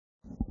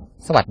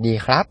สวัสดี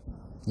ครับ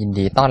ยิน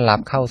ดีต้อนรับ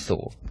เข้า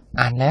สู่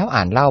อ่านแล้ว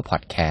อ่านเล่าพอ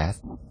ดแคส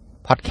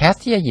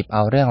ต์ที่จะหยิบเอ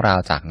าเรื่องราว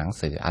จากหนัง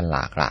สืออันหล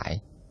ากหลาย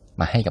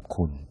มาให้กับ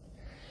คุณ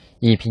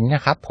EP นี้น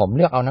ะครับผมเ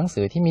ลือกเอาหนัง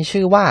สือที่มี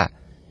ชื่อว่า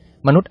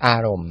มนุษย์อา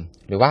รมณ์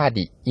หรือว่า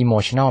The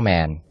Emotional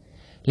Man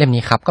เล่ม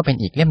นี้ครับก็เป็น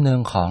อีกเล่มนึง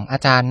ของอา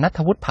จารย์ณัฐ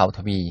วุฒิเผ่าท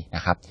วีน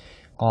ะครับ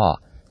ก็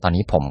ตอน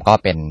นี้ผมก็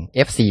เป็น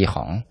FC ข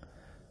อง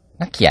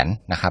นักเขียน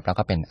นะครับแล้ว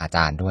ก็เป็นอาจ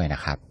ารย์ด้วยน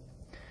ะครับ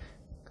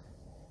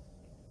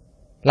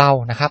เรา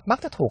นะครับมัก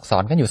จะถูกสอ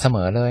นกันอยู่เสม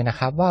อเลยนะ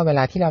ครับว่าเวล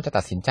าที่เราจะ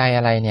ตัดสินใจอ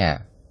ะไรเนี่ย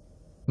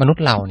มนุษ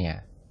ย์เราเนี่ย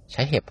ใ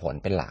ช้เหตุผล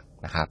เป็นหลัก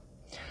นะครับ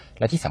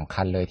และที่สำ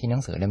คัญเลยที่หนั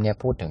งสือเล่มนี้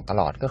พูดถึงต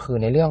ลอดก็คือ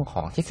ในเรื่องข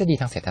องทฤษฎี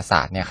ทางเศรษฐศา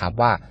สตร์เนี่ยครับ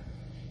ว่า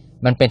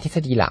มันเป็นทฤษ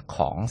ฎีหลักข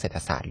องเศรษฐ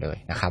ศาสตร์เลย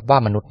นะครับว่า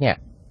มนุษย์เนี่ย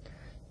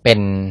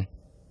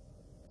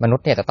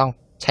จะต้อง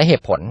ใช้เห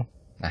ตุผล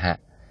นะฮะ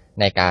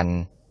ในการ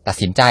ตัด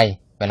สินใจ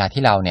เวลา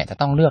ที่เราเนี่ยจะ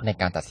ต้องเลือกใน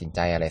การตัดสินใจ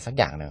อะไรสัก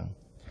อย่างหนึ่ง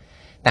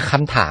แต่ค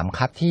ำถามค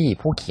รับที่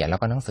ผู้เขียนแล้ว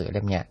ก็หนังสือเ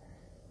ล่มนี้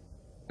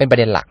เป็นประ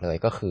เด็นหลักเลย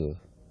ก็คือ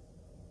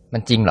มั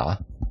นจริงเหรอ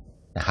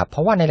นะครับเพร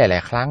าะว่าในหลา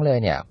ยๆครั้งเลย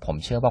เนี่ยผม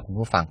เชื่อว่าคุณ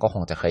ผู้ฟังก็ค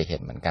งจะเคยเห็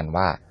นเหมือนกัน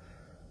ว่า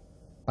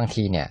บาง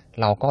ทีเนี่ย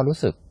เราก็รู้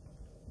สึก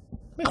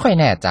ไม่ค่อย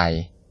แน่ใจ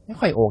ไม่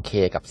ค่อยโอเค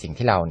กับสิ่ง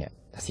ที่เราเนี่ย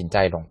ตัดสินใจ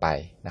ลงไป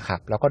นะครับ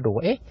แล้วก็ดู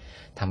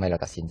ทำไมเรา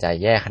ตัดสินใจ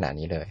แย่ขนาด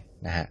นี้เลย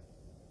นะฮะ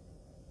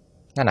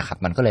นั่นนะครับ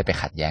มันก็เลยไป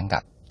ขัดแย้งกั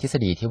บทฤษ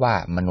ฎีที่ว่า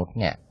มนุษย์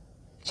เนี่ย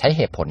ใช้เ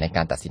หตุผลในก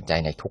ารตัดสินใจ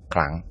ในทุกค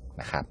รั้ง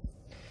นะครับ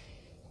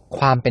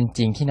ความเป็นจ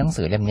ริงที่หนัง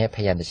สือเล่มนี้พ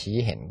ยายามจะชี้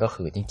เห็นก็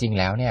คือจริงๆ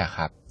แล้วเนี่ยค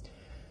รับ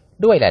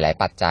ด้วยหลาย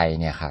ๆปัจจัย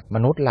เนี่ยครับม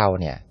นุษย์เรา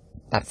เนี่ย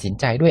ตัดสิน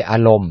ใจด้วยอา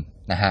รมณ์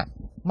นะฮะ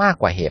มาก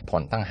กว่าเหตุผ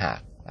ลตั้งหาก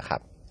นะครั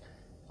บ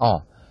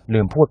ลื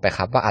มพูดไปค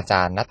รับว่าอาจ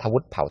ารย์ณัฐวุ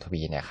ฒิเผ่าท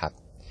วีเนี่ยครับ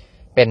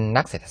เป็น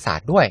นักเศรษฐศาสต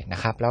ร์ด้วยนะ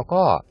ครับแล้ว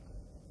ก็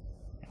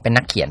เป็น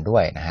นักเขียนด้ว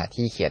ยนะฮะ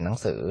ที่เขียนหนัง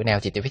สือแนว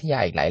จิตวิทยา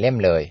อีกหลายเล่ม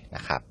เลยน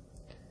ะครับ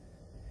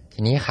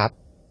ทีนี้ครับ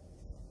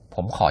ผ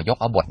มขอยก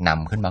เอาบทน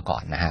ำขึ้นมาก่อ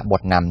นนะฮะบ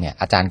ทนำเนี่ย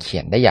อาจารย์เขี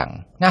ยนได้อย่าง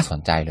น่าสน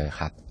ใจเลย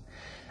ครับ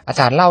อา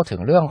จารย์เล่าถึ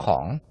งเรื่องขอ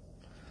ง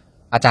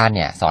อาจารย์เ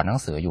นี่ยสอนหนั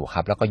งสืออยู่ค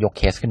รับแล้วก็ยกเ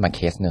คสขึ้นมาเค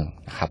สหนึ่ง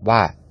นะครับว่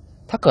า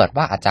ถ้าเกิด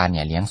ว่าอาจารย์เ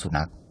นี่ยเลี้ยงสุ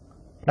นัข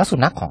แล้วสุ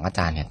นัขของอาจ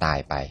ารย์เนี่ยตาย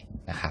ไป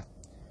นะครับ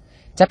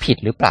จะผิด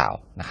หรือเปล่า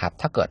นะครับ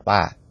ถ้าเกิดว่า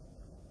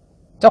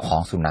เจ้าขอ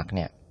งสุนัขเ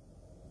นี่ย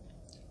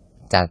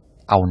จะ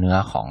เอาเนื้อ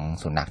ของ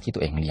สุนัขที่ตั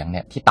วเองเลี้ยงเ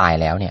นี่ยที่ตาย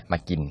แล้วเนี่ยมา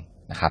กิน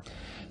นะครับ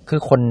คื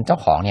อคนเจ้า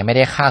ของเนี่ยไม่ไ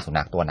ด้ฆ่าสุ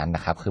นัขตัวนั้นน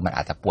ะครับคือมันอ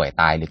าจจะป่วย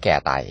ตายหรือแก่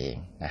ตายเอง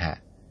นะฮะ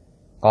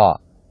ก็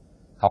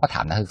เขาก็ถ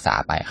ามนักศึกษา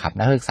ไปครับ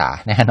นักศึกษา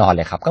แน่นอนเ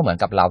ลยครับก็เหมือน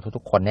กับเรา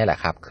ทุกๆคนเนี่ยแหละ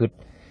ครับคือ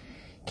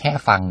แค่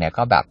ฟังเนี่ย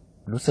ก็แบบ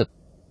รู้สึก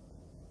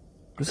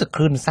ค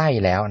ลื่นไส้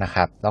แล้วนะค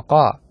รับแล้ว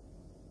ก็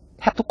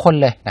แทบทุกคน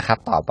เลยนะครับ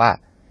ตอบว่า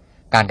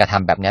การกระท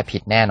ำแบบนี้ผิ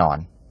ดแน่นอน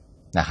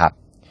นะครับ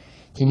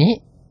ทีนี้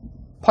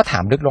พอถา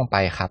มลึกลงไป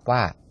ครับว่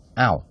า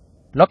อ้าว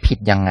แล้วผิด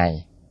ยังไง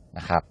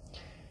นะครับ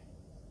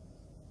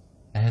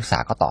นักศึกษา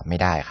ก็ตอบไม่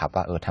ได้ครับ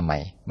ว่าทำไม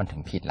มันถึ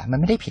งผิดล่ะมัน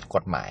ไม่ได้ผิดก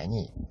ฎหมาย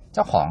นี่เ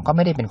จ้าของก็ไ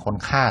ม่ได้เป็นคน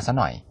ฆ่าซะ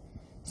หน่อย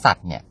สัต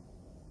ว์เนี่ย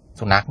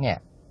สุนัขเนี่ย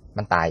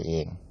มันตายเอ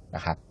งน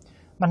ะครับ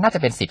มันน่าจะ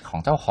เป็นสิทธิ์ของ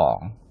เจ้าของ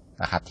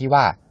นะครับที่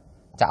ว่า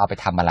จะเอาไป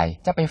ทำอะไร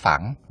จะไปฝั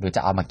งหรือจ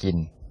ะเอามากิน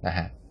นะฮ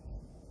ะ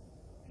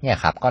เนี่ย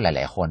ครับก็ห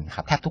ลายๆคนค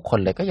รับแทบทุกคน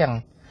เลยก็ยัง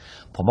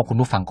ผมว่าคุณ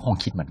ผู้ฟังก็คง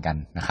คิดเหมือนกัน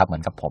นะครับเหมื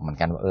อนกับผมเหมือน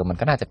กันว่ามัน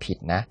ก็น่าจะผิด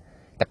นะ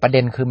แต่ประเด็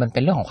นคือมันเป็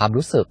นเรื่องของความ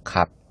รู้สึกค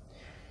รับ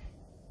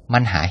มั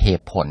นหาเห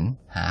ตุผล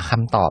หาค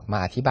ำตอบมา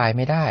อธิบายไ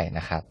ม่ได้น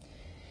ะครับ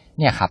เ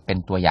นี่ยครับเป็น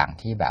ตัวอย่าง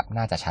ที่แบบ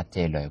น่าจะชัดเจ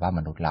นเลยว่าม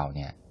นุษย์เราเ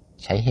นี่ย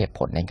ใช้เหตุผ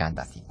ลในการ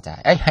ตัดสินใจ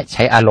ใ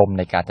ช้อารมณ์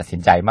ในการตัดสิ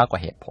นใจมากกว่า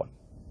เหตุผล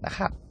นะค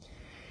รับ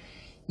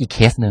อีกเค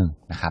สหนึ่ง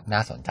นะครับน่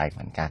าสนใจเห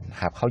มือนกันนะ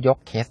ครับเขายก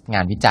เคสง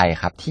านวิจัย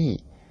ครับที่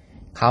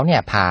เขาเนี่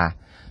ยพา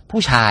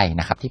ผู้ชาย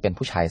นะครับที่เป็น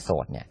ผู้ชายโส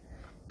ดเนี่ย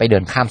ไปเดิ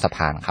นข้ามสะพ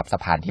านครับสะ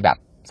พานที่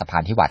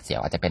หวาดเสียว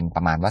อาจจะเป็นป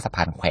ระมาณว่าสะพ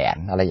านแขวน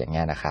อะไรอย่างเ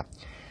งี้ยนะครับ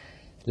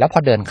แล้วพอ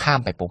เดินข้าม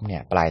ไปปุ๊บเนี่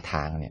ยปลายท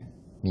างเนี่ย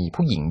มี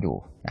ผู้หญิงอยู่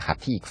นะครับ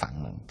ที่อีกฝั่ง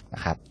หนึ่งน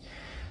ะครับ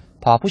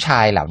พอผู้ชา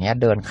ยเหล่านี้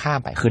เดินข้าม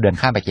ไป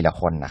ทีละ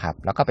คนนะครับ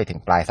แล้วก็ไปถึง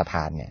ปลายสะพ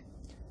านเนี่ย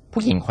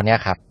ผู้หญิงคนนี้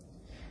ครับ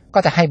ก็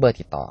จะให้เบอร์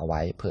ติดต่อเอาไ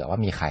ว้เผื่อว่า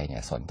มีใครเนี่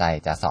ยสนใจ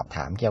จะสอบถ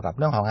ามเกี่ยวกับ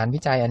เรื่องของงานวิ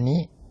จัยอันนี้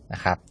น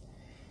ะครับ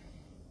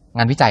ง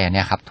านวิจัยอัน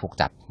นี้ครับถูก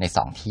จัดใน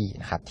2ที่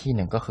นะครับที่ห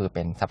นึ่งก็คือเ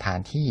ป็นสะพาน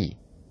ที่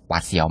หวา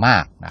ดเสียวมา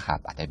กนะครับ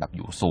อาจจะแบบอ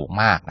ยู่สูง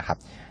มากนะครับ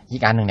อี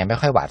กอันหนึ่งเนี่ยไม่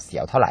ค่อยหวาดเสี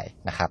ยวเท่าไหร่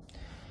นะครับ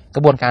ก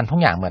ระบวนการทุก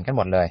อย่างเหมือนกันห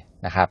มดเลย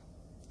นะครับ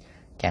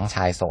แก๊งช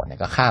ายโสดเนี่ย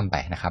ก็ข้ามไป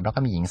นะครับแล้วก็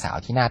มีหญิงสาว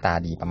ที่หน้าตา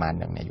ดีประมาณ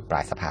หนึ่งเนี่ยอยู่ปล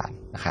ายสะพาน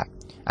นะครับ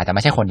อาจจะไ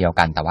ม่ใช่คนเดียว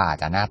กันแต่ว่าอาจ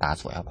จะหน้าตา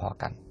สวยพอ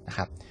ๆกันนะค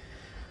รับ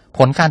ผ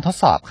ลการทด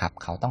สอบครับ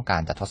เขาต้องกา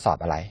รจะทดสอบ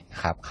อะไรนะ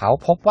ครับเขา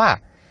พบว่า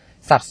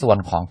สัดส่วน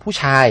ของผู้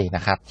ชายน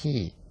ะครับที่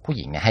ผู้ห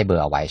ญิงเนี่ยให้เบอ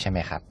ร์เอาไว้ใช่ไหม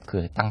ครับคื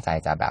อตั้งใจ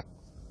จะแบบ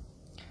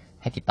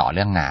ให้ติดต่อเ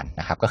รื่องงาน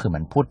นะครับก็คือเหมื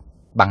อนพูด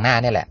บังหน้า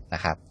เนี่ยแหละน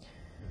ะครับ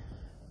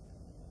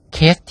เค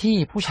สที่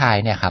ผู้ชาย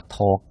เนี่ยครับโท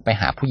รไป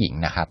หาผู้หญิง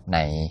นะครับใน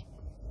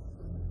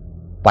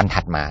วัน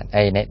ถัดมา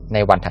ใน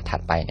วันถั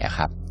ดไปเนี่ยค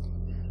รับ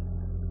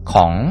ข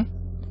อง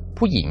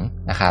ผู้หญิง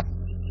นะครับ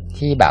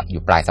ที่แบบอ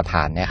ยู่ปลายสะพ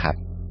านเนี่ยครับ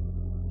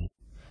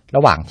ร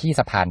ะหว่างที่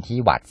สะพานที่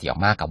หวาดเสียว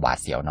มากกับหวาด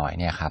เสียวน้อย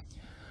เนี่ยครับ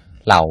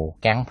เหล่า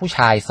แก๊งผู้ช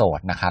ายโสด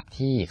นะครับ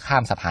ที่ข้า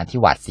มสะพานที่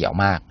หวาดเสียว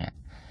มากเนี่ย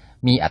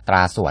มีอัตร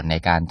าส่วนใน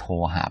การโทร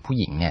หาผู้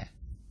หญิงเนี่ย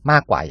มา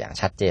กกว่าอย่าง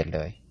ชัดเจนเล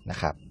ยนะ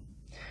ครับ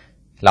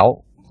แล้ว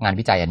งาน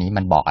วิจัยอันนี้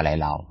มันบอกอะไร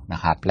เรานะ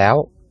ครับแล้ว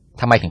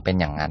ทำไมถึงเป็น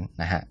อย่างนั้น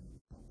นะฮะ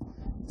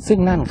ซึ่ง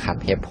นั่นครับ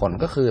เหตุผล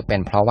ก็คือเป็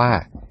นเพราะว่า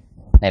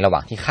ในระหว่า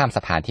งที่ข้ามส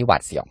ะพานที่หวา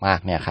ดเสียวมาก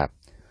เนี่ยครับ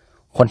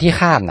คนที่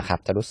ข้ามนะครับ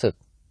จะรู้สึก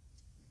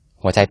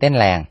หัวใจเต้น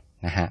แรง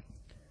นะฮะ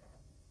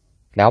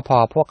แล้วพอ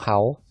พวกเขา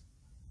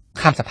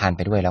ข้ามสะพานไ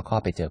ปด้วยแล้วก็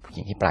ไปเจอผู้ห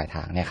ญิงที่ปลายท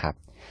างเนี่ยครับ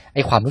ไ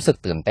อ้ความรู้สึก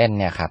ตื่นเต้น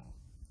เนี่ยครับ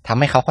ทำ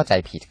ให้เขาเข้าใจ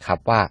ผิดครับ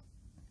ว่า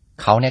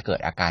เขาเนี่ยเกิด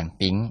อาการ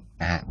ปิ๊ง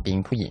นะฮะปิ๊ง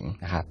ผู้หญิง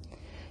นะครับ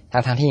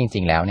ทั้งที่จ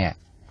ริงๆแล้วเนี่ย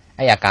ไ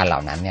อ้อาการเหล่า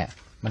นั้นเนี่ย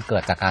มันเกิ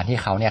ดจากการที่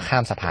เขาเนี่ยข้า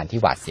มสะพานที่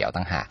หวาดเสียวต่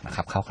างหากนะค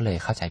รับเขาก็เลย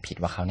เข้าใจผิด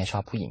ว่าเขาเนี่ยชอ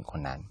บผู้หญิงค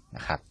นนั้นน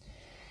ะครับ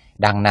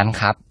ดังนั้น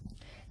ครับ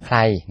ใคร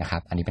นะครั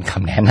บอันนี้เป็นค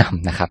ำแนะน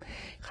ำนะครับ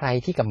ใคร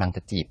ที่กำลังจ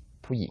ะจีบ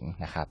ผู้หญิง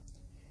นะครับ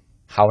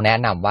เขาแนะ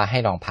นำว่าให้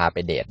ลองพาไป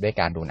เดทด้วย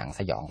การดูหนังส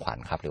ยองขวัญ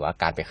ครับหรือว่า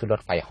การไปขึ้นร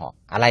ถไฟเหาะ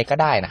อะไรก็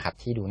ได้นะครับ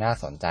ที่ดูน่า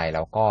สนใจแ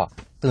ล้วก็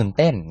ตื่นเ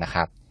ต้นนะค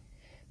รับ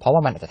เพราะว่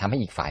ามันอาจจะทำให้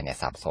อีกฝ่ายเนี่ย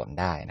สับสน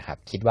ได้นะครับ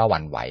คิดว่าห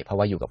วั่นไหวเพราะ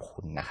ว่าอยู่กับคุ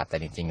ณนะครับแต่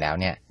จริงๆแล้ว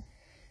เนี่ย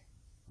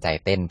ใจ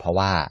เต้นเพราะ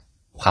ว่า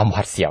ความหว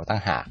าดเสียวต่า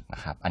งหากน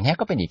ะครับอันนี้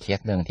ก็เป็นอีกเคส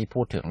หนึ่งที่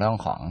พูดถึงเรื่อง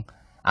ของ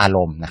อาร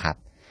มณ์นะครับ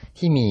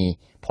ที่มี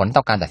ผลต่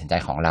อการตัดสินใจ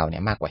ของเราเนี่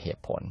ยมากกว่าเห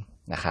ตุผล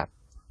นะครับ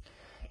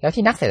แล้ว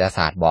ที่นักเศรษฐศ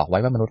าสตร์บอกไว้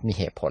ว่ามนุษย์มี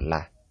เหตุผล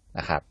ล่ะ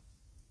นะครับ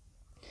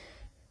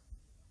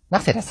นั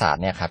กเศรษฐศาสต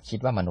ร์เนี่ยครับคิด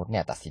ว่ามนุษย์เ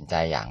นี่ยตัดสินใจ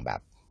อย่างแบบ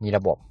มีร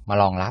ะบบมา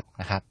รองรับ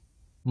นะครับ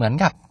เหมือน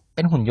กับเ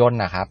ป็นหุ่นยนต์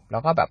นะครับแล้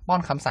วก็แบบป้อ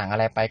นคำสั่งอะ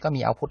ไรไปก็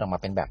มีเอาต์พุตออกมา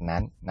เป็นแบบนั้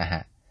นนะฮ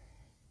ะ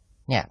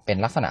เนี่ยเป็น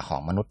ลักษณะขอ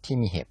งมนุษย์ที่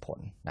มีเหตุผล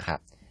นะครับ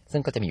ซึ่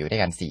งก็จะมีอยู่ด้ว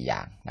ยกัน4อย่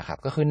างนะครับ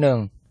ก็คือ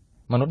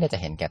1มนุษย์เนี่ยจะ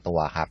เห็นแก่ตัว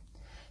ครับ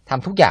ท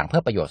ำทุกอย่างเพื่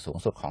อประโยชน์สูง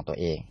สุดของตัว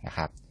เองนะค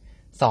รับ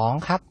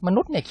2ครับม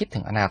นุษย์เนี่ยคิดถึ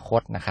งอนาค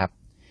ตนะครับ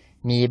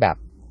มีแบบ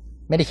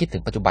ไม่ได้คิดถึ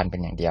งปัจจุบันเป็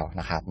นอย่างเดียว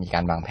นะครับมีกา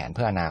รวางแผนเ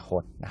พื่ออนาค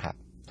ตนะครับ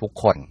ทุก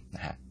คนน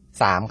ะฮะ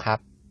3ครับ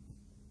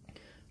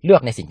เลือ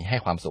กในสิ่งที่ให้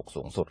ความสุข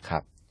สูงสุดครั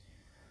บ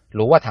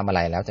รู้ว่าทำอะไร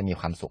แล้วจะมี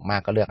ความสุขมา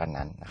กก็เลือกอัน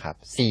นั้นนะครับ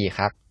4ค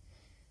รับ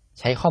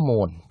ใช้ข้อ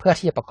มูลเพื่อ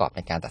ที่จะประกอบใน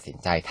การตัดสิน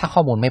ใจถ้าข้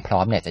อมูลไม่พร้อ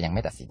มเนี่ยจะยังไ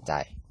ม่ตัดสินใจ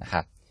นะค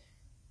รับ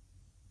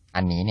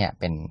อันนี้เนี่ย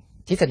เป็น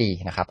ทฤษฎี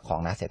นะครับของ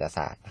นักเศรษฐศ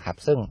าสตร์นะครับ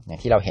ซึ่งอย่าง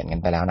ที่เราเห็นกัน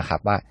ไปแล้วนะครับ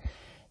ว่า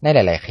ในห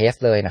ลายๆเคส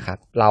เลยนะครับ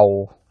เรา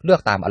เลือ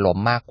กตามอารม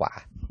ณ์มากกว่า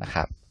นะค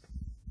รับ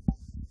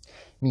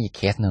มีอีกเ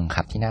คสหนึ่งค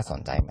รับที่น่าสน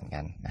ใจเหมือนกั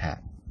นนะฮะ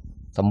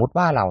สมมุติ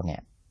ว่าเราเนี่ย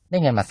ได้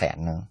เงินมา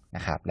100,000น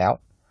ะครับแล้ว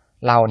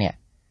เราเนี่ย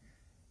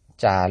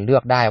จะเลือ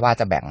กได้ว่า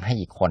จะแบ่งให้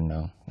อีกคนนึ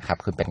งนะครับ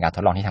คือเป็นการท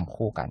ดลองที่ทำ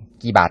คู่กัน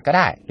กี่บาทก็ไ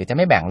ด้หรือจะไ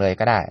ม่แบ่งเลย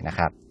ก็ได้นะค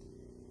รับ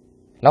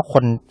แล้วค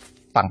น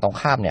ฝั่งตรง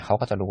ข้ามเนี่ยเขา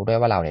ก็จะรู้ด้วย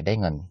ว่าเราเนี่ยได้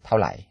เงินเท่า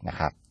ไหร่นะ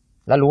ครับ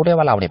และรู้ด้วย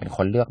ว่าเราเนี่ยเป็นค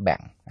นเลือกแบ่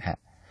งนะฮะ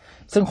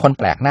ซึ่งคน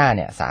แปลกหน้าเ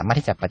นี่ยสามารถ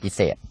ที่จะปฏิเ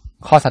สธ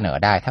ข้อเสนอ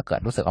ได้ถ้าเกิด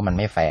รู้สึกว่ามัน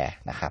ไม่แฟร์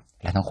นะครับ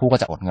และทั้งคู่ก็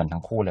จะอดเงินทั้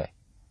งคู่เลย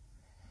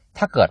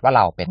ถ้าเกิดว่าเ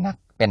ราเ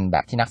ป็นแบ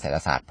บที่นักเศรษฐ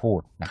ศาสตร์พูด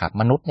นะครับ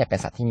มนุษย์เนี่ยเป็น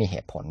สัตว์ที่มีเห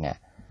ตุผลเนี่ย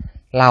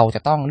เราจ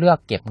ะต้องเลือก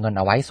เก็บเงินเ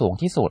อาไว้สูง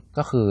ที่สุด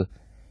ก็คือ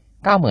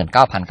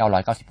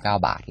 99,999 บ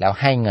าทแล้ว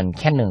ให้เงิน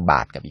แค่1 บ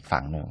าทกับอีก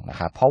ฝั่งหนึ่งนะ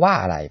ครับเพราะว่า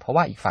อะไรเพราะ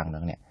ว่าอีกฝั่งห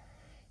นึ่งเนี่ย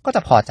ก็จ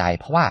ะพอใจ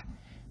เพราะว่า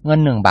เงิน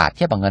1 บาทเ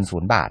ทียบกับเงิน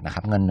0 บาทนะค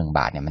รับเงิน1 บ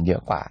าทเนี่ยมันเยอ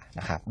ะกว่า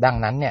นะครับดัง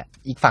นั้นเนี่ย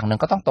อีกฝั่งหนึ่ง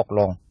ก็ต้องตก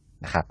ลง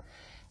นะครับ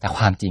แต่ค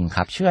วามจริงค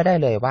รับเชื่อได้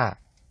เลยว่า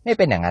ไม่เ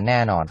ป็นอย่างนั้นแน่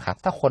นอนครับ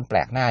ถ้าคนแปล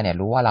กหน้าเนี่ย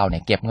รู้ว่าเราเนี่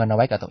ยเก็บเงินเอาไ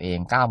ว้กับตัวเอง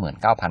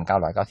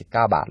 99,999 บ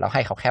าทแล้วใ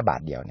ห้เขาแค่บา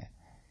ทเดียวเนี่ย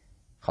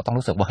เขาต้อง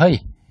รู้สึกว่าเฮ้ย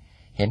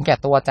เห็นแก่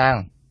ตัวจัง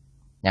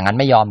อย่างนั้น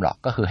ไม่ยอมหรอก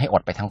ก็คือให้อ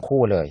ดไปทั้ง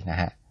คู่เลยนะ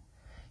ฮะ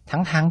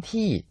ทั้ง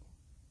ที่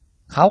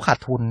เขาขาด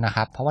ทุนนะค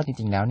รับเพราะว่าจ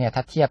ริงๆแล้วเนี่ยถ้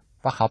าเทียบ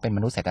ว่าเขาเป็นม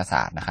นุษยเศรษฐศ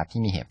าสตร์นะครับ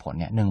ที่มีเหตุผล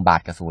เนี่ย1 บา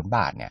ทกับ0 บ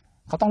าทเนี่ย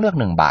เขาต้องเลือก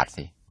1 บาท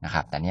สินะค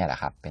รับแต่เนี่ยแหล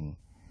ะครับเป็น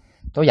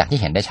ตัวอย่างที่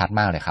เห็นได้ชัด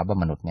มากเลยครับว่า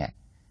มนุษย์เนี่ย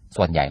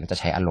ส่วนใหญ่เราจะ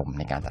ใช้อารมณ์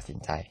ในการตัดสิน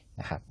ใจ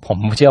นะครับผม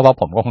เชื่อว่า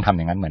ผมก็คงทำอ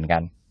ย่างนั้นเหมือนกั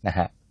นนะฮ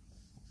ะ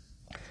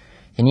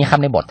ทีนี้ครับ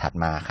ในบทถัด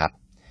มาครับ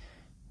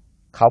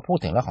เขาพูด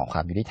ถึงเรื่องของคว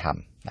ามยุติธรรม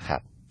นะครั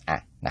บ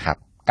นะครับ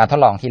การทด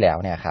ลองที่แล้ว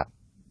เนี่ยครับ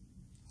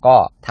ก็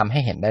ทำให้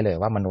เห็นได้เลย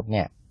ว่ามนุษย์เ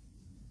นี่ย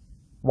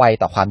ไว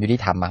ต่อความยุติ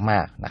ธรรมม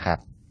ากๆนะครับ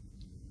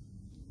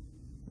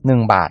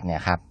1 บาทเนี่ย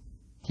ครับ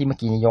ที่เมื่อ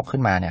กี้นี้ยกขึ้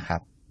นมาเนี่ยครั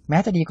บแม้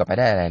จะดีกว่าไม่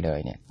ได้อะไรเลย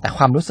เนี่ยแต่ค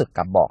วามรู้สึกก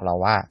ลับบอกเรา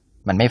ว่า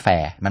มันไม่แฟ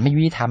ร์มันไม่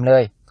ยุติธรรมเล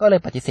ยก็เลย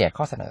ปฏิเสธ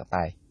ข้อเสนอไป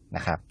น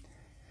ะครับ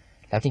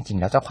แล้วจริงๆ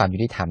แล้วเจ้าความยุ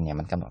ติธรรมเนี่ย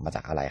มันกำเนิดมาจ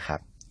ากอะไรครับ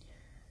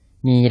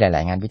มีหล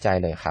ายๆงานวิจัย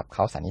เลยครับเข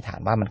าสันนิษฐาน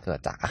ว่ามันเกิด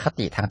จากอค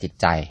ติทางจิต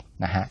ใจ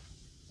นะฮะ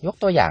ยก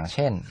ตัวอย่างเ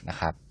ช่นนะ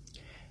ครับ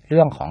เ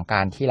รื่องของก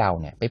ารที่เรา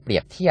เนี่ยไปเปรี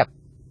ยบเทียบ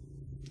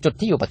จุด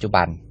ที่อยู่ปัจจุ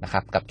บันนะครั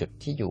บกับจุด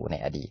ที่อยู่ใน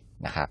อดีต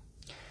นะครับ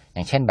อ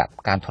ย่างเช่นแบบ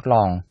การทดล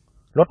อง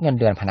ลดเงิน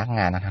เดือนพนักง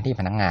านทั้งที่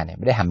พนักงานเนี่ย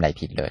ไม่ได้ทำอะไร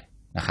ผิดเลย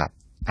นะครับ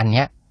อันเ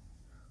นี้ย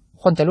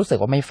คนจะรู้สึก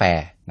ว่าไม่แฟ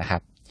ร์นะครั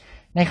บ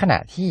ในขณะ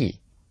ที่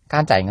กา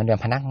รจ่ายเงินเดือน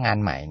พนักงาน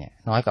ใหม่เนี่ย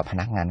น้อยกว่าพ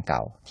นักงานเก่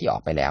าที่ออ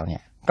กไปแล้วเนี่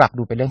ยกลับ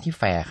ดูเป็นเรื่องที่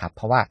แฟร์ครับเ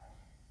พราะว่า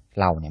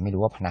เราเนี่ยไม่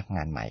รู้ว่าพนักง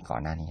านใหม่ก่อ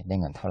นหน้านี้ได้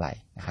เงินเท่าไหร่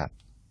นะครับ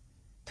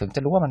ถึงจะ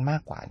รู้ว่ามันมา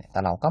กกว่าเนี่ยแต่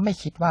เราก็ไม่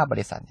คิดว่าบ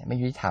ริษัทเนี่ยไม่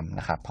ยุติธรรม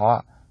นะครับเพราะ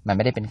มันไ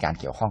ม่ได้เป็นการ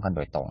เกี่ยวข้องกันโ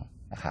ดยตรง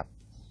นะครับ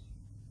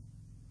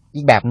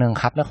อีกแบบนึง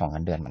ครับเรื่องของเงิ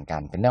นเดือนเหมือนกั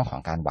นเป็นเรื่องขอ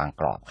งการวาง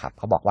กรอบครับเ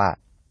ขาบอกว่า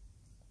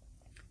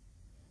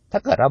ถ้า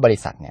เกิดว่าบริ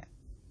ษัทเนี่ย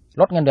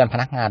ลดเงินเดือนพ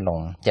นักงานลง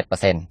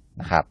 7% น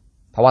ะครับ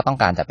เพราะว่าต้อง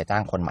การจะไปจ้า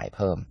งคนใหม่เ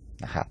พิ่ม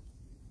นะครับ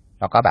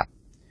แล้วก็แบบ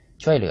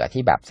ช่วยเหลือ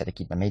ที่แบบเศรษฐ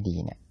กิจมันไม่ดี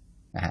เนี่ย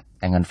นะฮะ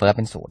แต่เงินเฟ้อเ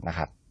ป็นศูนย์นะค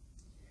รับ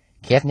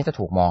เคสนี้จะ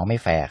ถูกมองไม่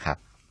แฟร์ครับ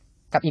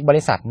กับอีกบ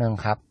ริษัทหนึ่ง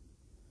ครับ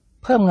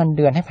เพิ่มเงินเ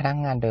ดือนให้พนัก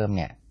งานเดิมเ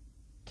นี่ย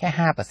แค่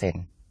 5% น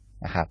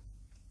ะครับ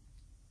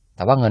แ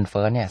ต่ว่าเงินเ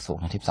ฟ้อเนี่ยสูง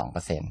ถึง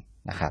 12% น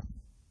ะครับ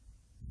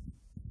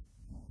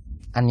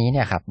อันนี้เ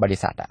นี่ยครับบริ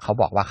ษัทเขา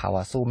บอกว่าเขา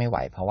สู้ไม่ไหว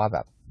เพราะว่าแบ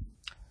บ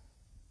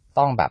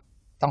ต้อ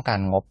งการ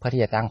งบเพื่อ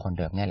ที่จะจ้างคน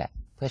เดิมเนี่ยแหละ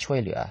เพื่อช่วย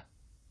เหลือ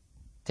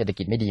เศรษฐ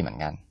กิจไม่ดีเหมือน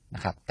กันน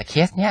ะครับแต่เค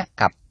สเนี้ย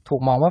กับถู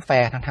กมองว่าแฟ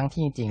ร์ทั้ง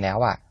ที่จริงๆแล้ว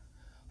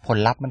ผล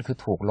ลัพธ์มันคือ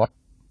ถูกลด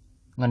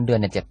เงินเดือน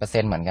เนี่ย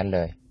 7% เหมือนกันเล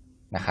ย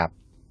นะครับ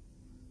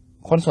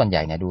คนส่วนให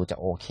ญ่เนี่ยดูจะ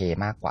โอเค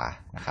มากกว่า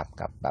นะครับ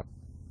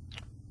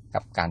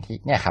กับการที่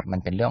เนี่ยครับมัน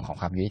เป็นเรื่องของ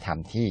ความยุติธรรม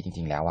ที่จ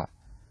ริงๆแล้ว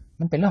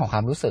มันเป็นเรื่องของคว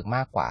ามรู้สึกม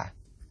ากกว่า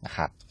นะค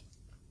รับ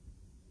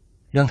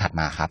เรื่องถัด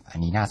มาครับอัน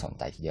นี้น่าสน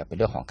ใจทีเดียวเป็น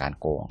เรื่องของการ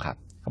โกงครับ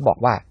เขาบอก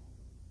ว่า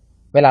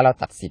เวลาเราจะ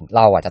ตั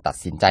ด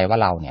สินใจว่า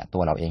เราเนี่ยตั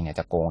วเราเองเนี่ย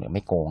จะโกงหรือไ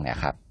ม่โกงเนี่ย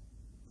ครับ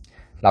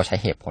เราใช้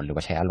เหตุผลหรือว่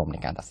าใช้อารมณ์ใน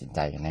การตัดสินใจ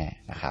กันแน่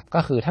นะครับก็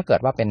คือถ้าเกิด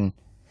ว่าเป็น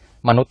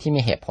มนุษย์ที่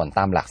มีเหตุผลต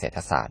ามหลักเศรษฐ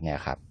ศาสตร์เนี่ย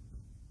ครับ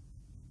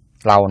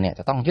เราเนี่ย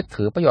จะต้องยึด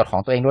ถือประโยชน์ขอ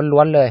งตัวเองล้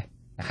วนๆเลย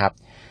นะครับ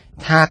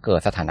ถ้าเกิด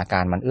สถานกา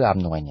รณ์มันเอื้ออ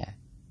ำนวยเนี่ย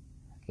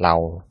เรา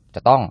จ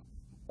ะต้อง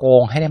โก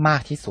งให้ได้มา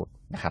กที่สุด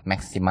นะครับแม็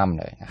กซิมัม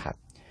เลยนะครับ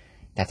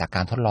แต่จากก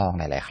ารทดลอง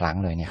หลายๆครั้ง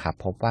เลยเนี่ยครับ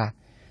พบว่า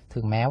ถึ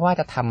งแม้ว่า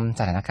จะทำ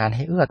สถานการณ์ใ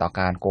ห้เอื้อต่อ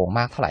การโกงม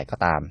ากเท่าไหร่ก็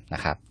ตามน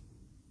ะครับ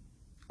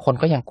คน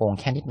ก็ยังโกง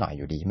แค่นิดหน่อยอ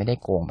ยู่ดีไม่ได้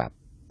โกงแบบ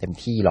เต็ม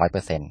ที่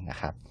 100% นะ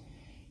ครับ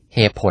เห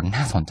ตุผล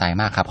น่าสนใจ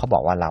มากครับเขาบ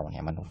อกว่าเราเ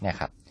นี่ยมนุษย์เนี่ย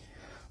ครับ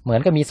เหมือ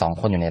นกับมี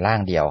2คนอยู่ในร่าง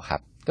เดียวครั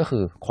บก็คื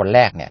อคนแร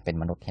กเนี่ยเป็น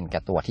มนุษย์เห็นแก่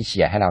ตัวที่เชี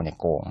ยร์ให้เราเนี่ย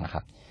โกงนะค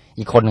รับ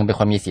อีกคนนึงเป็น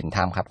คนมีศีลธร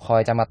รมครับคอ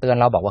ยจะมาเตือน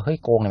เราบอกว่าเฮ้ย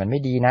โกงเนี่ยมันไ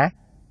ม่ดีนะ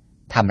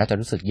ทำแล้วจะ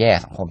รู้สึกแย่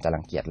สังคมจะรั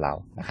งเกียจเรา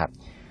นะครับ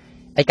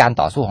ไอการ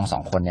ต่อสู้ของ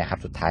2คนเนี่ยครับ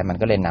สุดท้ายมัน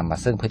ก็เลยนำมา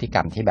ซึ่งพฤติกร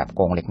รมที่แบบโ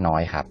กงเล็กน้อ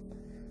ยครับ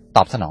ต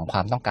อบสนองคว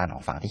ามต้องการขอ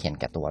งฝั่งที่เห็น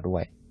แก่ตัวด้ว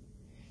ย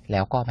แล้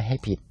วก็ไม่ให้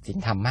ผิดศีล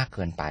ธรรมมากเ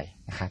กินไป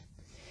นะครับ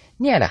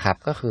เนี่ยแหละครับ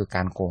ก็คือก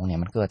ารโกงเนี่ย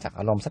มันเกิดจาก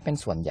อารมณ์ซะเป็น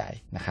ส่วนใหญ่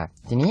นะครับ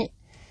ทีนี้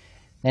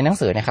ในหนัง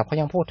สือนะครับเขา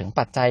ยังพูดถึง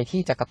ปัจจัย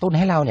ที่จะกระตุ้นใ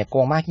ห้เราเนี่ยโก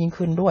งมากยิ่ง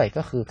ขึ้นด้วย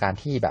ก็คือการ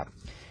ที่แบบ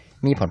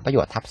มีผลประโย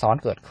ชน์ทับซ้อน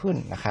เกิดขึ้น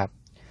นะครับ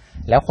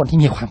แล้วคนที่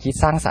มีความคิด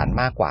สร้างสรรค์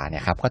มากกว่าเนี่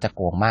ยครับก็จะโ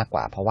กงมากก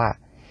ว่าเพราะว่า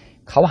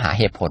เขาหา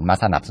เหตุผลมา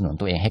สนับสนุน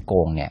ตัวเองให้โก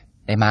งเนี่ย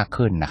ได้มาก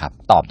ขึ้นนะครับ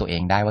ตอบตัวเอ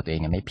งได้ว่าตัวเอ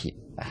งเนี่ยไม่ผิด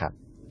นะครับ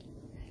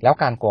แล้ว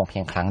การโกงเพี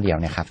ยงครั้งเดียว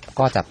เนี่ยครับ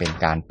ก็จะเป็น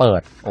การเปิ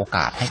ดโอก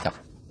าสให้กับ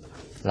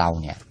เรา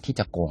เนี่ยที่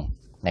จะโกง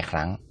ในค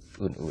รั้ง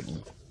อื่นๆอี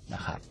กน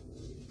ะครับ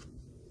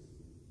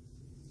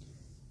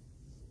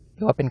ห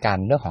รือว่าเป็นการ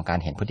เรื่องของการ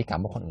เห็นพฤติกรรม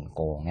ว่าคนอื่นโ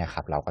กงเนี่ยค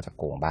รับเราก็จะ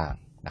โกงบ้าง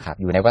นะครับ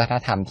อยู่ในวัฒน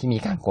ธรรมที่มี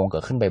การโกงเกิ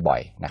ดขึ้นบ่อ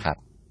ยๆนะครับ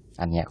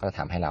อันนี้ก็จะ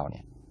ทำให้เราเ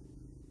นี่ย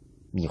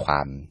มีควา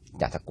ม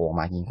อยากจะโกง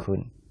มากยิ่งขึ้น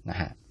นะ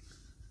ฮะ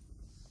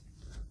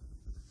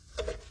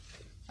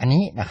อัน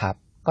นี้นะครับ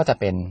ก็จะ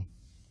เป็น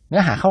เนื้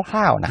อหาค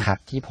ร่าวๆนะครับ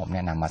ที่ผมเ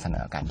นี่ยนำมาเสน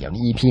อกันเดี๋ยว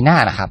นี้ EP หน้า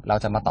นะครับเรา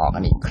จะมาต่อกั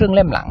นอีกครึ่งเ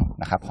ล่มหลัง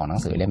นะครับของหนั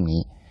งสือเล่ม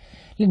นี้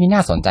น่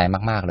าสนใจ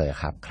มากๆเลย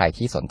ครับใคร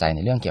ที่สนใจใน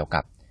เรื่องเกี่ยว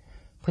กับ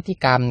พฤติ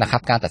กรรมนะครั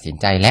บการตัดสิน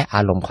ใจและอ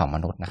ารมณ์ของม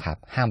นุษย์นะครับ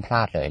ห้ามพล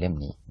าดเลยเล่ม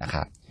นี้นะค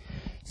รับ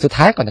สุด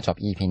ท้ายก่อนจะจบ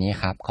EP นี้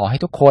ครับขอให้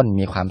ทุกคน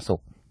มีความสุ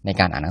ขใน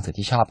การอ่านหนังสือ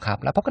ที่ชอบครับ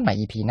แล้วพบกันใหม่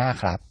EP หน้า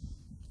ครับ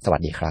สวัส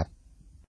ดีครับ